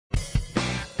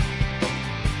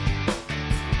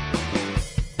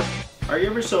Are you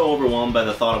ever so overwhelmed by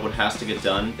the thought of what has to get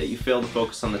done that you fail to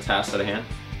focus on the task at hand?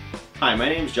 Hi, my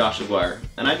name is Josh Aguirre,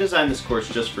 and I designed this course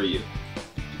just for you.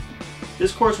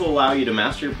 This course will allow you to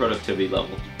master your productivity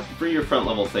level, free your front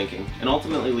level thinking, and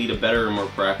ultimately lead a better and more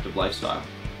proactive lifestyle.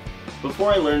 Before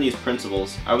I learned these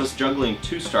principles, I was juggling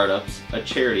 2 startups, a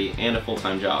charity, and a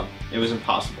full-time job. It was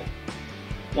impossible.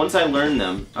 Once I learned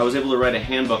them, I was able to write a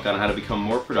handbook on how to become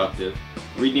more productive,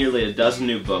 read nearly a dozen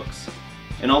new books,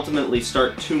 and ultimately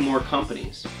start 2 more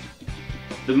companies.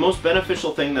 The most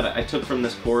beneficial thing that I took from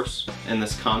this course and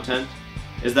this content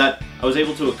is that I was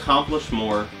able to accomplish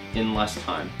more in less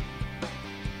time.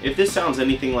 If this sounds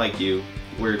anything like you,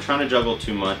 where you're trying to juggle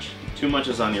too much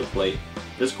is on your plate,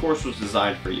 this course was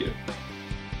designed for you.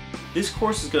 This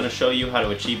course is going to show you how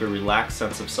to achieve a relaxed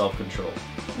sense of self-control.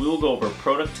 We will go over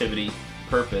productivity,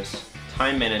 purpose,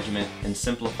 time management, and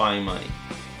simplifying money,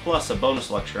 plus a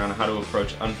bonus lecture on how to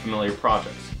approach unfamiliar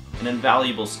projects, an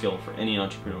invaluable skill for any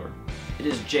entrepreneur. It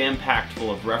is jam-packed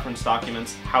full of reference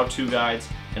documents, how-to guides,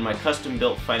 and my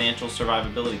custom-built financial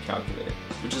survivability calculator,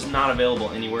 which is not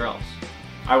available anywhere else.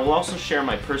 I will also share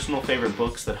my personal favorite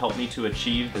books that help me to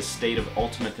achieve this state of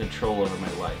ultimate control over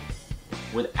my life.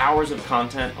 With hours of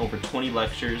content, over 20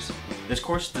 lectures, this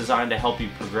course is designed to help you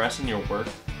progress in your work,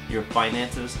 your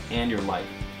finances, and your life.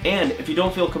 And if you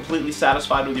don't feel completely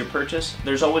satisfied with your purchase,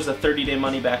 there's always a 30-day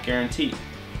money-back guarantee.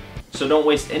 So don't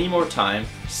waste any more time,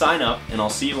 sign up, and I'll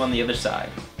see you on the other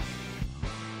side.